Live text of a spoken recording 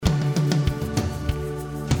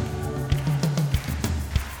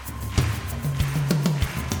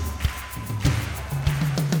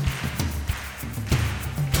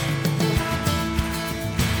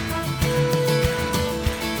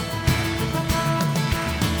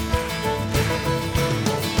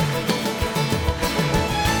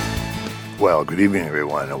Well, good evening,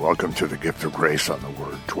 everyone, and welcome to the Gift of Grace on the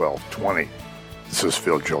Word 1220. This is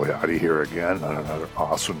Phil Gigliotti here again on another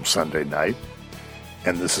awesome Sunday night.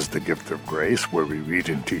 And this is the Gift of Grace, where we read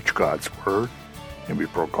and teach God's Word, and we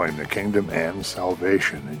proclaim the kingdom and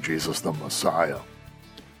salvation in Jesus the Messiah.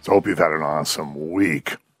 So I hope you've had an awesome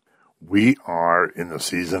week. We are in the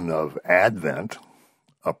season of Advent,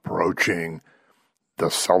 approaching the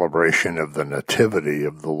celebration of the Nativity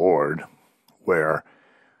of the Lord, where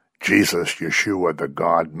Jesus, Yeshua, the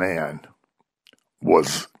God-man,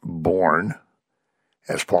 was born.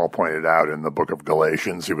 As Paul pointed out in the book of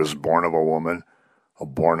Galatians, he was born of a woman,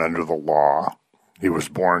 born under the law. He was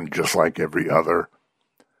born just like every other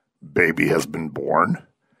baby has been born.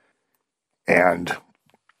 And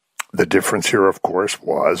the difference here, of course,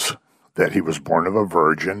 was that he was born of a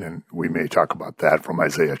virgin, and we may talk about that from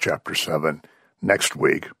Isaiah chapter 7 next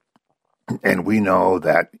week. And we know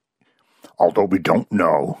that, although we don't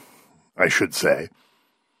know, I should say,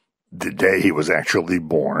 the day he was actually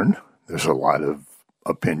born, there's a lot of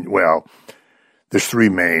opinion. Well, there's three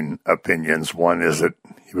main opinions. One is that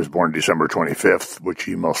he was born December 25th, which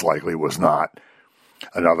he most likely was not.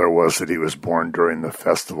 Another was that he was born during the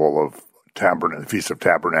festival of the Feast of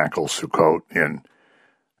Tabernacles, Sukkot,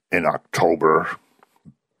 in October,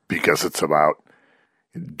 because it's about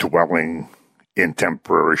dwelling in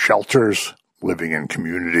temporary shelters, living in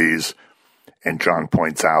communities. And John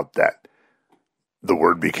points out that the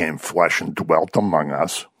Word became flesh and dwelt among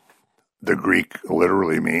us. The Greek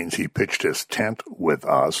literally means he pitched his tent with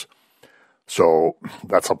us. So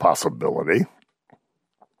that's a possibility.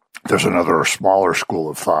 There's another smaller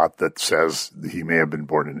school of thought that says he may have been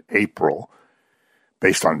born in April,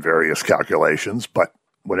 based on various calculations. But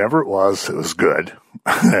whatever it was good.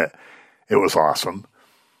 It was awesome.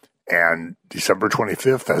 And December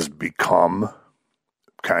 25th has become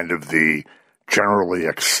kind of the generally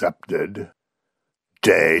accepted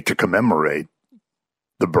day to commemorate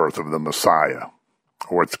the birth of the Messiah,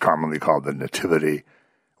 or what's commonly called the Nativity,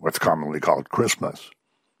 what's commonly called Christmas.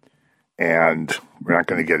 And we're not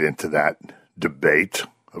going to get into that debate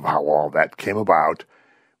of how all that came about,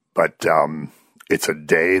 but it's a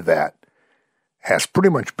day that has pretty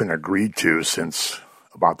much been agreed to since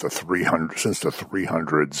about the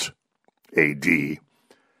 300s AD.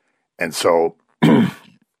 And so we're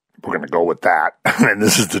going to go with that. And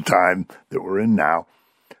this is the time that we're in now,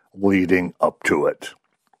 leading up to it.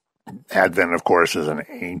 Advent, of course, is an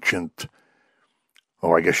ancient,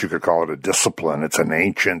 I guess you could call it a discipline. It's an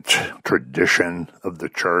ancient tradition of the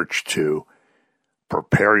church to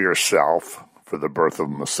prepare yourself for the birth of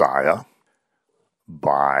Messiah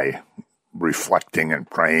by reflecting and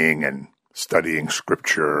praying and studying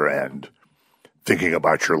Scripture and thinking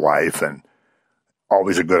about your life. And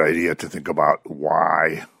always a good idea to think about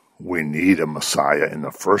why we need a Messiah in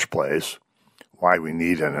the first place, why we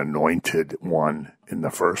need an anointed one in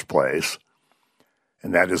the first place.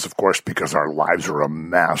 And that is, of course, because our lives are a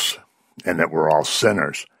mess and that we're all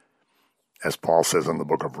sinners. As Paul says in the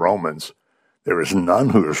book of Romans, there is none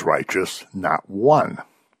who is righteous, not one.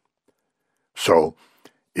 So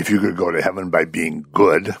if you could go to heaven by being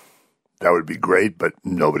good, that would be great, but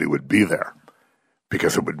nobody would be there,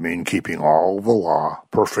 because it would mean keeping all the law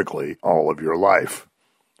perfectly all of your life.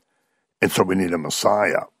 And so we need a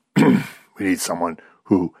Messiah. We need someone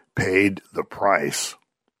who paid the price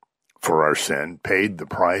for our sin, paid the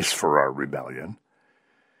price for our rebellion.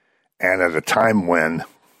 And at a time when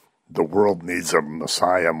the world needs a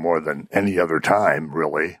Messiah more than any other time,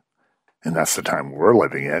 really, and that's the time we're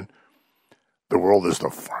living in, the world is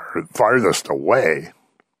the farthest away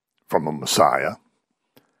from a Messiah,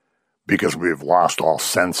 because we've lost all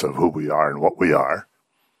sense of who we are and what we are.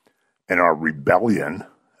 And our rebellion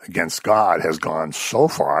against God has gone so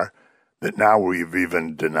far that now we've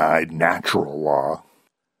even denied natural law,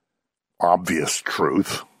 obvious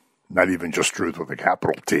truth, not even just truth with a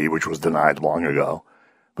capital T, which was denied long ago,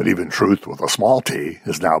 but even truth with a small t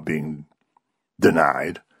is now being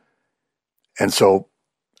denied. And so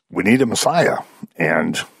we need a Messiah.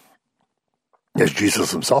 And as Jesus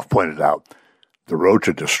himself pointed out, the road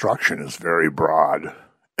to destruction is very broad,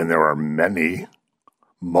 and there are many,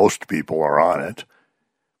 most people are on it.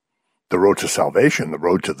 The road to salvation, the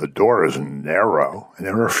road to the door, is narrow, and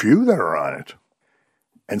there are a few that are on it.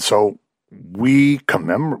 And so we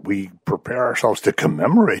prepare ourselves to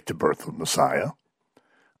commemorate the birth of Messiah,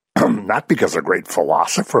 not because a great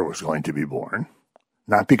philosopher was going to be born,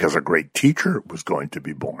 not because a great teacher was going to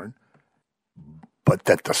be born, but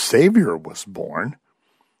that the Savior was born,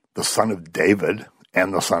 the Son of David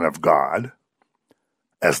and the Son of God,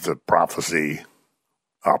 as the prophecy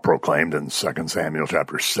proclaimed in 2 Samuel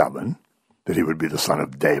chapter 7, that he would be the son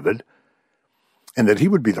of David, and that he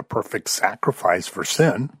would be the perfect sacrifice for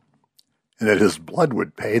sin, and that his blood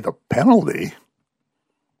would pay the penalty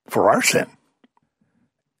for our sin.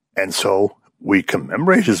 And so we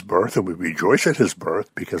commemorate his birth and we rejoice at his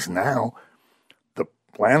birth because now the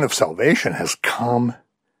plan of salvation has come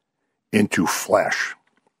into flesh.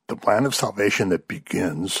 The plan of salvation that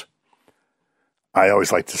begins, I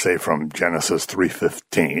always like to say, from Genesis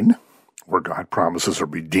 3:15, where God promises a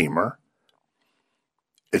Redeemer.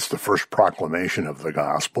 It's the first proclamation of the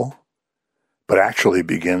gospel, but actually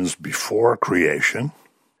begins before creation,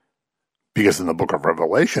 because in the book of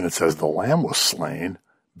Revelation it says the Lamb was slain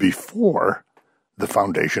before the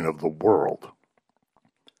foundation of the world.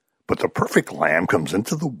 But the perfect Lamb comes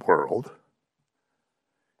into the world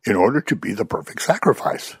in order to be the perfect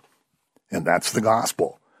sacrifice. And that's the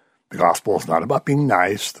gospel. The gospel is not about being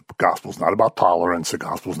nice. The gospel is not about tolerance. The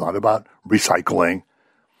gospel is not about recycling.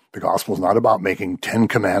 The gospel is not about making 10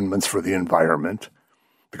 commandments for the environment.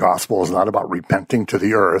 The gospel is not about repenting to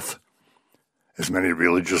the earth, as many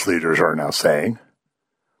religious leaders are now saying.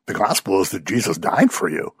 The gospel is that Jesus died for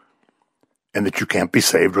you and that you can't be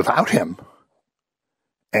saved without him.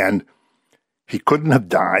 And he couldn't have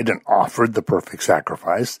died and offered the perfect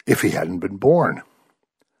sacrifice if he hadn't been born.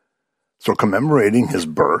 So commemorating his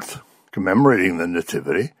birth, commemorating the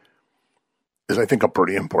nativity, is, I think, a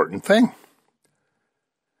pretty important thing.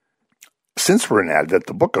 Since we're in Advent,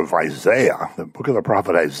 the book of Isaiah, the book of the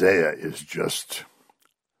prophet Isaiah, is just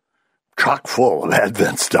chock full of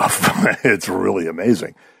Advent stuff. It's really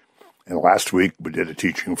amazing. And last week we did a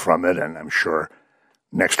teaching from it, and I'm sure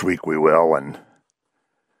next week we will, and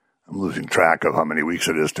I'm losing track of how many weeks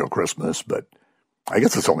it is till Christmas, but I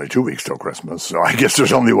guess it's only 2 weeks till Christmas, so I guess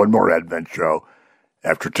there's only one more Advent show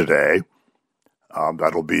after today.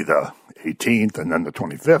 That'll be the 18th, and then the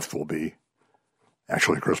 25th will be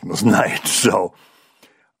actually Christmas night. So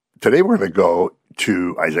today we're going to go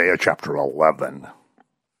to Isaiah chapter 11.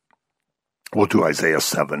 We'll do Isaiah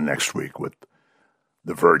 7 next week with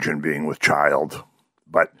the virgin being with child.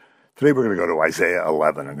 But today we're going to go to Isaiah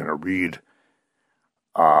 11. I'm going to read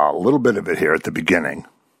a little bit of it here at the beginning,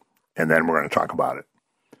 and then we're going to talk about it.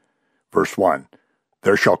 Verse 1,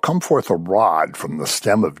 "There shall come forth a rod from the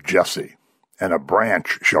stem of Jesse, and a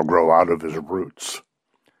branch shall grow out of his roots.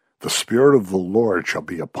 The Spirit of the Lord shall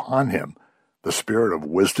be upon him, the Spirit of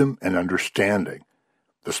wisdom and understanding,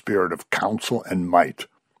 the Spirit of counsel and might,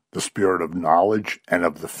 the Spirit of knowledge and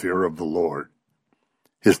of the fear of the Lord.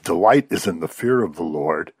 His delight is in the fear of the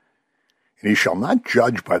Lord, and he shall not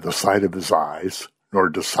judge by the sight of his eyes, nor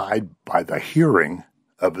decide by the hearing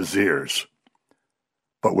of his ears.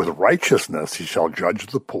 But with righteousness he shall judge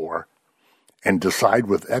the poor, and decide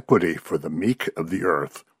with equity for the meek of the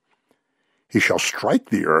earth. He shall strike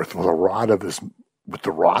the earth with the rod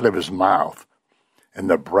of his mouth, and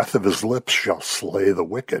the breath of his lips shall slay the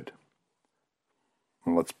wicked."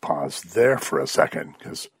 And let's pause there for a second,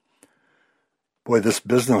 because, boy, this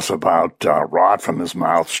business about rod from his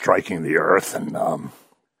mouth striking the earth and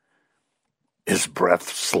his breath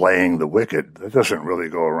slaying the wicked, that doesn't really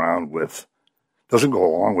go along with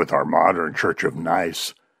our modern church of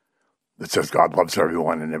nice that says God loves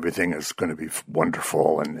everyone and everything is going to be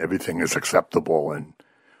wonderful and everything is acceptable and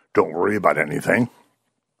don't worry about anything.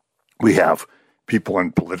 We have people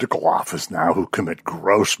in political office now who commit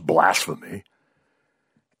gross blasphemy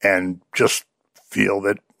and just feel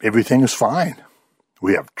that everything is fine.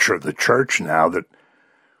 We have the church now that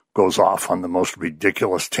goes off on the most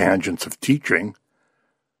ridiculous tangents of teaching,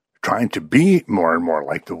 trying to be more and more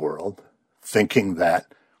like the world, thinking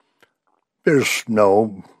that there's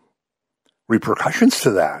no repercussions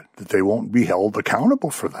to that they won't be held accountable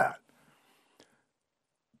for that.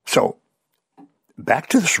 So, back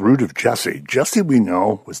to this root of Jesse. Jesse, we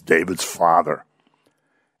know, was David's father.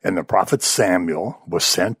 And the prophet Samuel was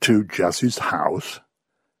sent to Jesse's house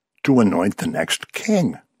to anoint the next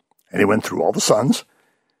king. And he went through all the sons.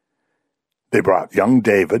 They brought young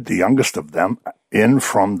David, the youngest of them, in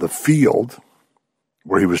from the field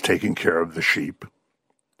where he was taking care of the sheep,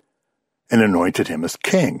 and anointed him as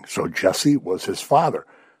king. So Jesse was his father.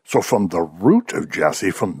 So from the root of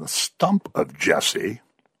Jesse, from the stump of Jesse,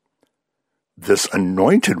 this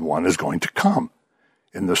anointed one is going to come,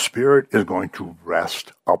 and the Spirit is going to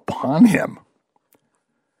rest upon him.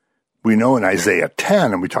 We know in Isaiah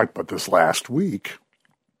 10, and we talked about this last week,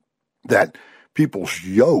 that people's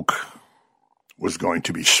yoke was going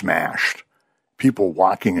to be smashed. People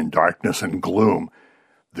walking in darkness and gloom,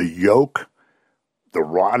 the yoke, the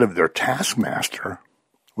rod of their taskmaster,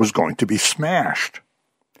 was going to be smashed.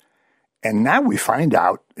 And now we find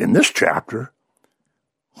out in this chapter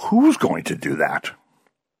who's going to do that.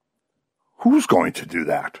 Who's going to do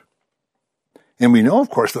that? And we know, of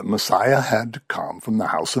course, that Messiah had to come from the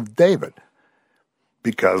house of David,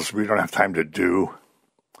 because we don't have time to do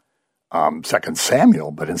 2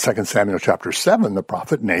 Samuel, but in 2 Samuel chapter 7, the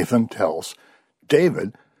prophet Nathan tells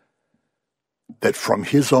David that from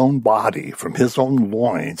his own body, from his own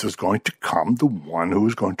loins, is going to come the one who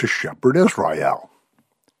is going to shepherd Israel.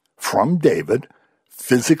 From David,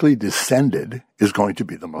 physically descended, is going to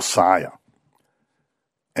be the Messiah.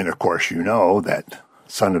 And of course, you know that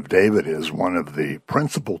Son of David is one of the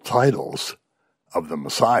principal titles of the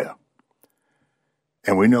Messiah.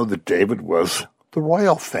 And we know that David was the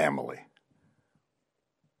royal family.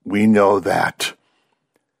 We know that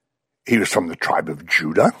he was from the tribe of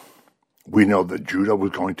Judah. We know that Judah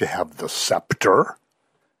was going to have the scepter.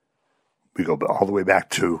 We go all the way back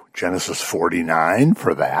to Genesis 49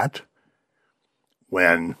 for that,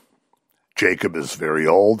 when Jacob is very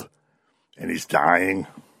old and he's dying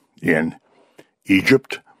in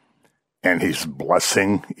Egypt, and he's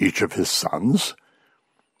blessing each of his sons.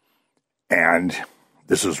 And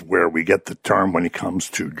this is where we get the term when he comes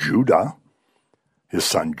to Judah, his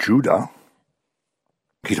son Judah.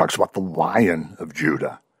 He talks about the Lion of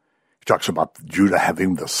Judah. He talks about Judah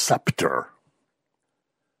having the scepter.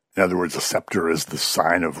 In other words, the scepter is the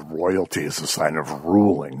sign of royalty, is the sign of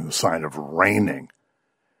ruling, the sign of reigning.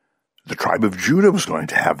 The tribe of Judah was going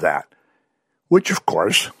to have that, which, of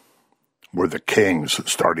course, were the kings,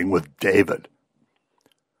 starting with David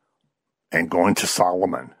and going to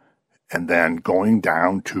Solomon, and then going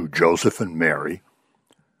down to Joseph and Mary,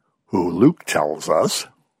 who Luke tells us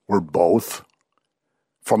were both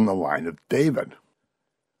from the line of David.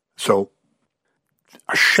 So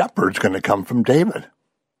a shepherd's going to come from David.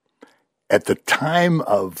 At the time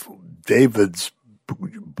of David's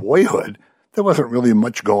boyhood, there wasn't really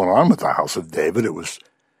much going on with the house of David. It was,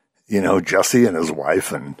 Jesse and his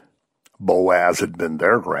wife, and Boaz had been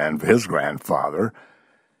his grandfather.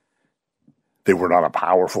 They were not a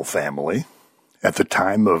powerful family. At the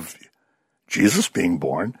time of Jesus being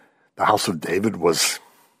born, the house of David was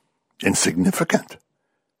insignificant.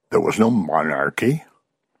 There was no monarchy.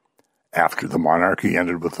 After the monarchy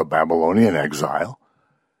ended with the Babylonian exile,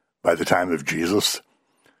 by the time of Jesus,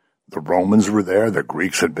 the Romans were there. The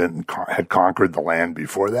Greeks had conquered the land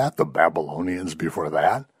before that, the Babylonians before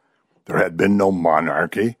that. There had been no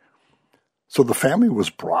monarchy. So the family was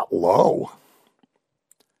brought low.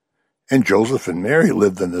 And Joseph and Mary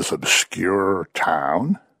lived in this obscure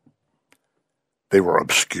town. They were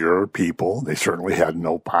obscure people. They certainly had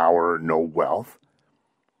no power, no wealth.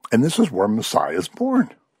 And this is where Messiah is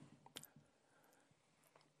born.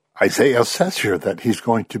 Isaiah says here that he's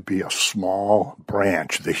going to be a small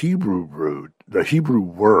branch. The Hebrew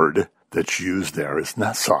word that's used there is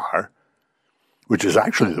Nasar, which is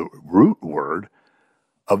actually the root word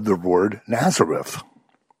of the word Nazareth.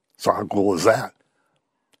 So how cool is that?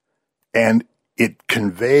 And it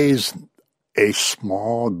conveys a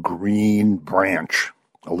small green branch,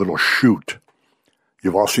 a little shoot.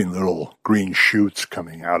 You've all seen little green shoots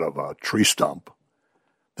coming out of a tree stump.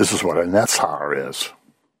 This is what a netzar is.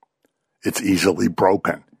 It's easily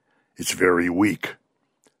broken. It's very weak.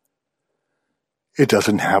 It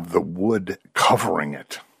doesn't have the wood covering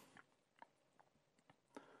it.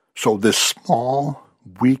 So this small,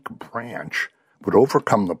 weak branch would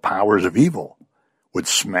overcome the powers of evil, would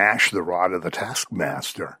smash the rod of the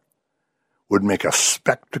taskmaster, would make a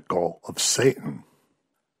spectacle of Satan,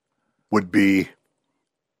 would be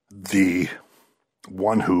the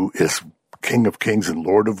one who is King of Kings and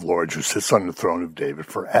Lord of Lords, who sits on the throne of David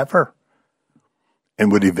forever,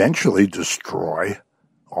 and would eventually destroy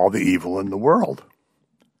all the evil in the world.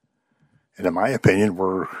 And in my opinion,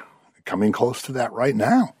 we're coming close to that right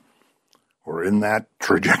now. We're in that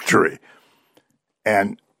trajectory.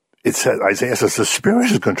 And it says, Isaiah says, the Spirit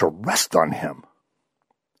is going to rest on him.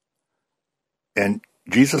 And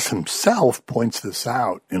Jesus himself points this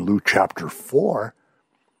out in Luke chapter 4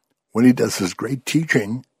 when he does his great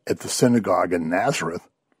teaching at the synagogue in Nazareth,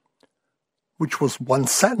 which was one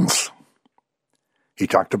sentence. He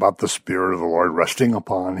talked about the Spirit of the Lord resting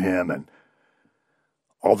upon him and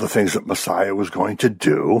all the things that Messiah was going to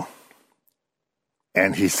do.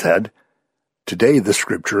 And he said, today the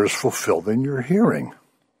scripture is fulfilled in your hearing.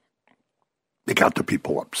 It got the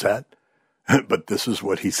people upset, but this is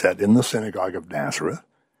what he said in the synagogue of Nazareth,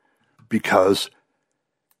 because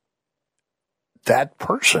that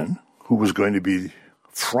person who was going to be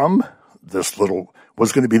this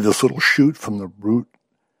little shoot from the root,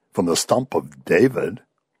 from the stump of David,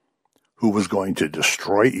 who was going to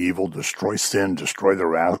destroy evil, destroy sin, destroy the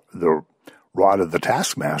rod of the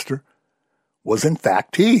taskmaster, was in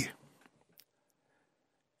fact he.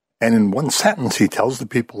 And in one sentence, he tells the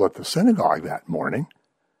people at the synagogue that morning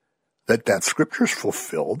that scripture is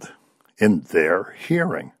fulfilled in their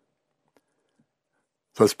hearing.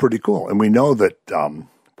 So it's pretty cool. And we know that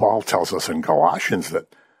Paul tells us in Colossians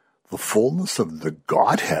that the fullness of the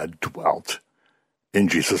Godhead dwelt in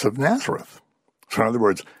Jesus of Nazareth. So in other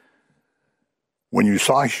words, when you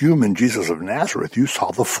saw human Jesus of Nazareth, you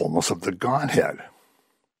saw the fullness of the Godhead.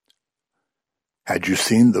 Had you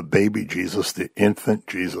seen the baby Jesus, the infant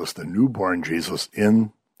Jesus, the newborn Jesus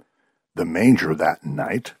in the manger that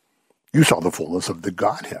night, you saw the fullness of the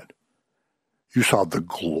Godhead. You saw the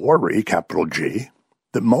glory, capital G,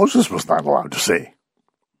 that Moses was not allowed to see.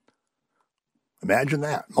 Imagine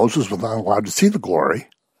that. Moses was not allowed to see the glory.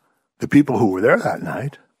 The people who were there that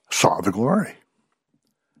night saw the glory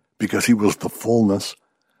because he was the fullness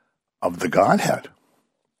of the Godhead.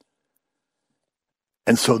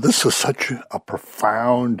 And so this is such a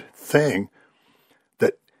profound thing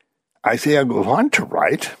that Isaiah goes on to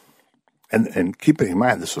write, and keeping in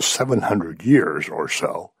mind this is 700 years or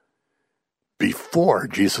so before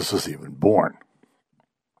Jesus is even born.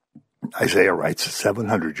 Isaiah writes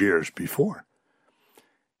 700 years before.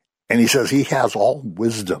 And he says he has all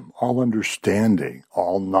wisdom, all understanding,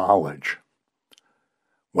 all knowledge.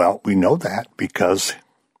 Well, we know that because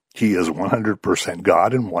he is 100%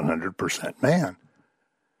 God and 100% man.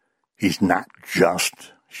 He's not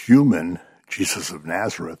just human Jesus of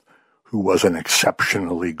Nazareth, who was an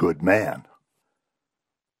exceptionally good man.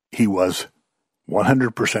 He was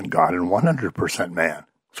 100% God and 100% man.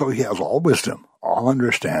 So he has all wisdom, all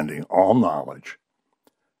understanding, all knowledge.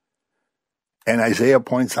 And Isaiah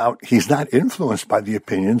points out he's not influenced by the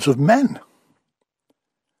opinions of men.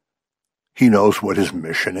 He knows what his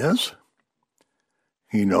mission is.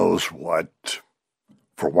 He knows what,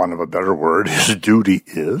 for want of a better word, his duty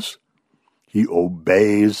is. He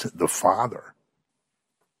obeys the Father.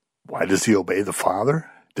 Why does he obey the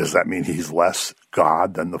Father? Does that mean he's less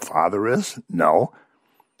God than the Father is? No.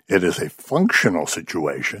 It is a functional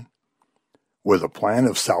situation where the plan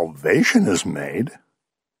of salvation is made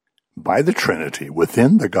by the Trinity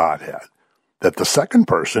within the Godhead, that the second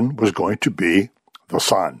person was going to be the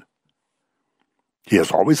Son. He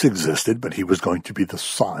has always existed, but he was going to be the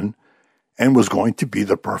Son and was going to be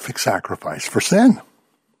the perfect sacrifice for sin.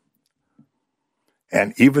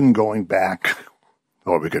 And even going back,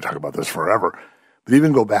 oh, we could talk about this forever, but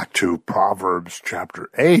even go back to Proverbs chapter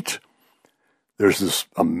 8, there's this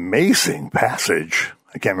amazing passage.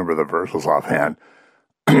 I can't remember the verses offhand.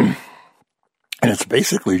 And it's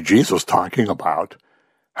basically Jesus talking about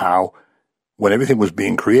how when everything was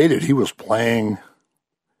being created, he was playing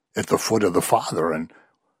at the foot of the Father and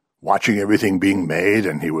watching everything being made,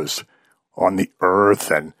 and he was on the earth,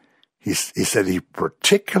 and he said he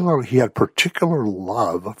had particular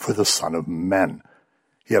love for the Son of Men.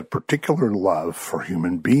 He had particular love for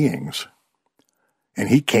human beings. And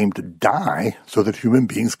he came to die so that human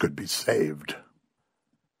beings could be saved.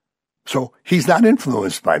 So he's not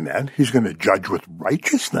influenced by men. He's going to judge with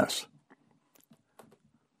righteousness.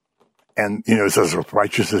 And, it says with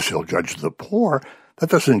righteousness he'll judge the poor. That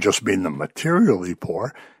doesn't just mean the materially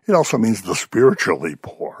poor. It also means the spiritually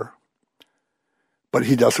poor. But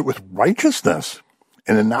he does it with righteousness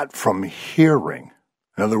and not from hearing.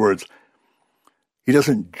 In other words, he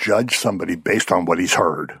doesn't judge somebody based on what he's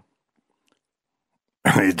heard.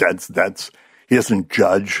 He doesn't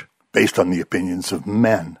judge based on the opinions of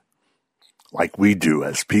men like we do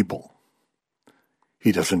as people.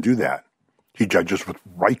 He doesn't do that. He judges with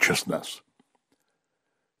righteousness.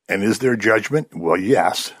 And is there judgment? Well,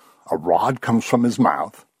 yes. A rod comes from his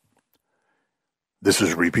mouth. This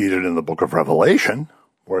is repeated in the book of Revelation,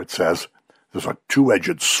 where it says there's a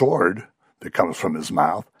two-edged sword that comes from his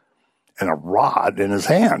mouth and a rod in his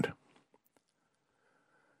hand.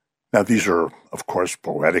 Now, these are, of course,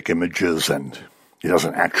 poetic images, and he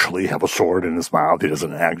doesn't actually have a sword in his mouth. We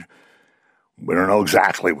don't know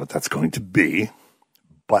exactly what that's going to be,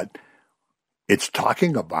 but it's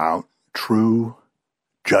talking about true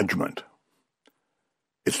judgment.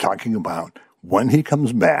 It's talking about when he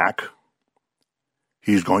comes back,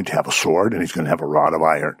 he's going to have a sword and he's going to have a rod of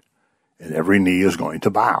iron, and every knee is going to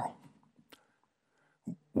bow.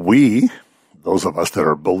 We, those of us that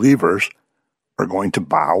are believers, are going to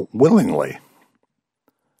bow willingly.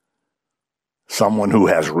 Someone who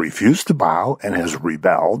has refused to bow and has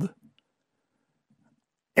rebelled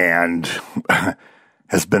and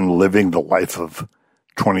has been living the life of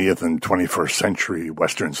 20th and 21st century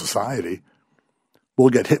Western society will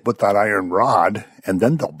get hit with that iron rod, and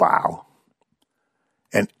then they'll bow.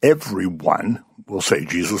 And everyone will say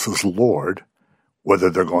Jesus is Lord, whether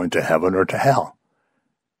they're going to heaven or to hell.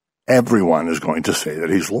 everyone is going to say that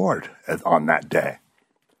he's Lord on that day.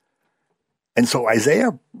 And so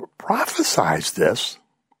Isaiah prophesies this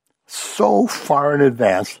so far in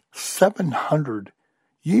advance, 700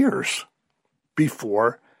 years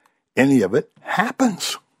before any of it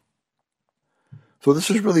happens. So this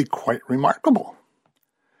is really quite remarkable.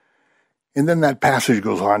 And then that passage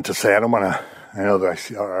goes on to say, I know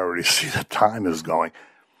that I already see the time is going,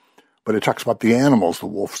 but it talks about the animals. The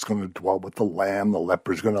wolf's going to dwell with the lamb, the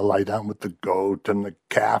leopard's going to lie down with the goat, and the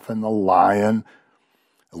calf and the lion.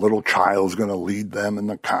 A little child's going to lead them, and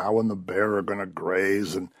the cow and the bear are going to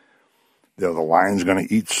graze, and the lion's going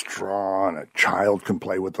to eat straw, and a child can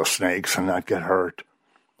play with the snakes and not get hurt.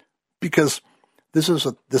 Because this is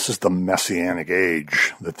the Messianic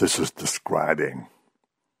age that this is describing.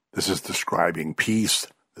 This is describing peace.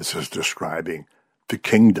 This is describing the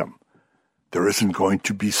kingdom. There isn't going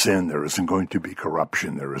to be sin. There isn't going to be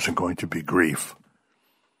corruption. There isn't going to be grief.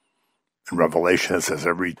 In Revelation, it says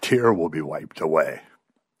every tear will be wiped away.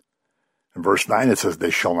 In verse 9, it says, they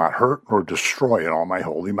shall not hurt nor destroy in all my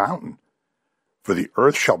holy mountain. For the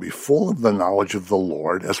earth shall be full of the knowledge of the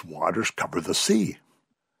Lord as waters cover the sea.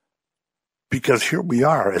 Because here we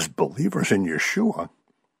are as believers in Yeshua.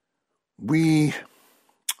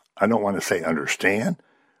 I don't want to say understand,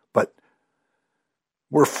 but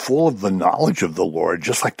we're full of the knowledge of the Lord,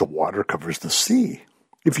 just like the water covers the sea.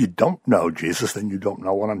 If you don't know Jesus, then you don't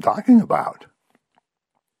know what I'm talking about.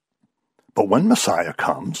 But when Messiah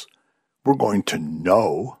comes, we're going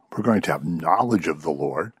to have knowledge of the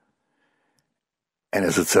Lord. And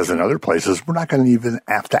as it says in other places, we're not going to even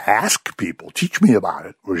have to ask people, teach me about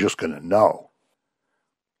it. We're just going to know.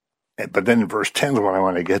 But then in verse 10 is what I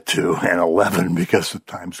want to get to, and 11, because the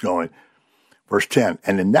time's going. Verse 10,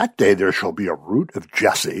 and in that day there shall be a root of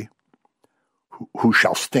Jesse, who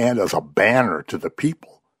shall stand as a banner to the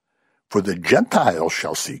people. For the Gentiles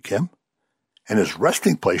shall seek him, and his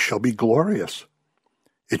resting place shall be glorious.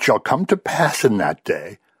 It shall come to pass in that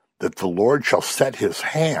day that the Lord shall set his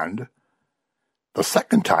hand the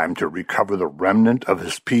second time to recover the remnant of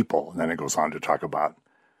his people. And then it goes on to talk about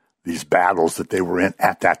these battles that they were in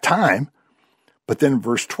at that time. But then in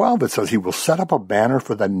verse 12, it says he will set up a banner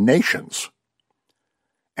for the nations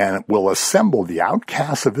and will assemble the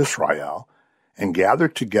outcasts of Israel and gather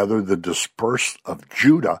together the dispersed of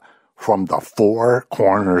Judah from the four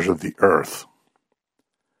corners of the earth.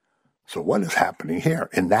 So what is happening here?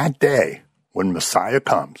 In that day, when Messiah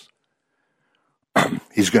comes,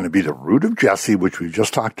 he's going to be the root of Jesse, which we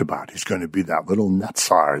just talked about. He's going to be that little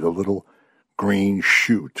netzar, the little green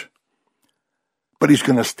shoot. But he's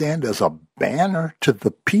going to stand as a banner to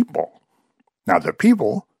the people. Now, the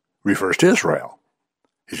people refers to Israel.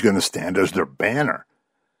 He's going to stand as their banner.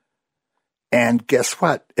 And guess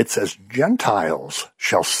what? It says Gentiles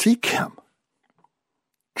shall seek him.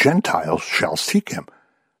 Gentiles shall seek him.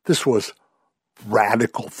 This was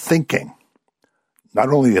radical thinking, not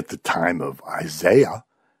only at the time of Isaiah,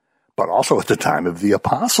 but also at the time of the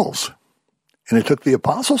apostles. And it took the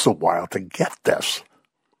apostles a while to get this.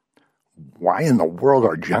 Why in the world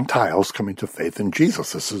are Gentiles coming to faith in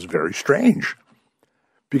Jesus? This is very strange,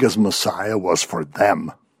 because Messiah was for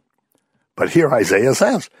them. But here Isaiah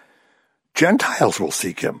says, Gentiles will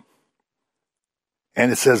seek him.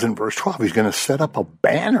 And it says in verse 12, he's going to set up a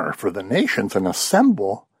banner for the nations and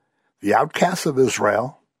assemble the outcasts of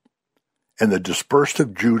Israel and the dispersed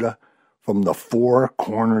of Judah from the four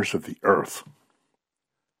corners of the earth.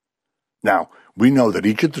 Now, we know that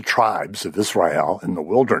each of the tribes of Israel in the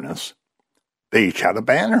wilderness, they each had a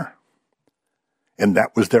banner. And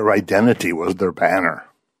that was their identity, was their banner.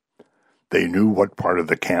 They knew what part of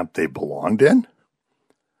the camp they belonged in.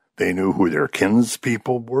 They knew who their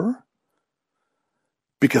kinspeople were,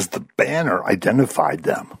 because the banner identified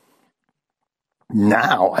them.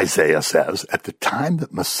 Now, Isaiah says, at the time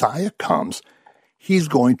that Messiah comes, he's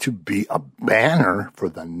going to be a banner for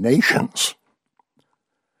the nations.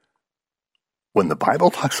 When the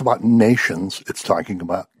Bible talks about nations, it's talking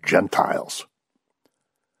about Gentiles.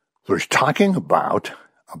 So he's talking about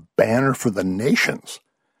a banner for the nations.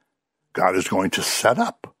 God is going to set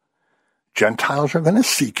up. Gentiles are going to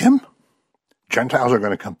seek him. Gentiles are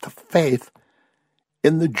going to come to faith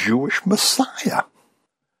in the Jewish Messiah.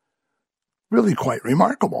 Really quite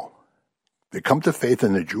remarkable. They come to faith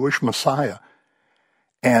in the Jewish Messiah,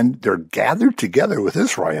 and they're gathered together with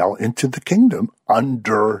Israel into the kingdom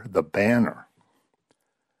under the banner.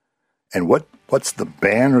 And what's the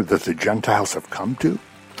banner that the Gentiles have come to?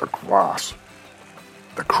 The cross.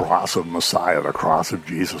 The cross of Messiah, the cross of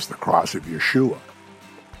Jesus, the cross of Yeshua.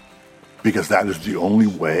 Because that is the only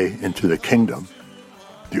way into the kingdom,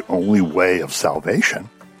 the only way of salvation.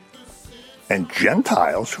 And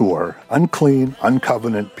Gentiles, who are unclean,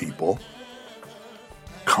 uncovenant people,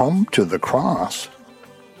 come to the cross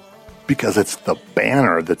because it's the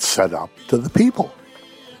banner that's set up to the people.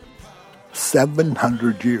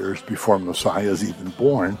 700 years before Messiah is even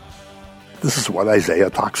born, this is what Isaiah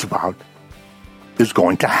talks about is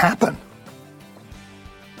going to happen.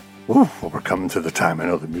 Ooh, well, we're coming to the time. I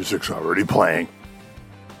know the music's already playing.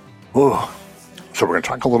 Ooh. So we're going to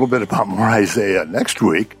talk a little bit about more Isaiah next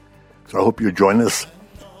week. So I hope you join us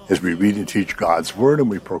as we read and teach God's Word and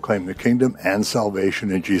we proclaim the kingdom and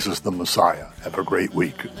salvation in Jesus the Messiah. Have a great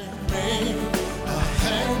week.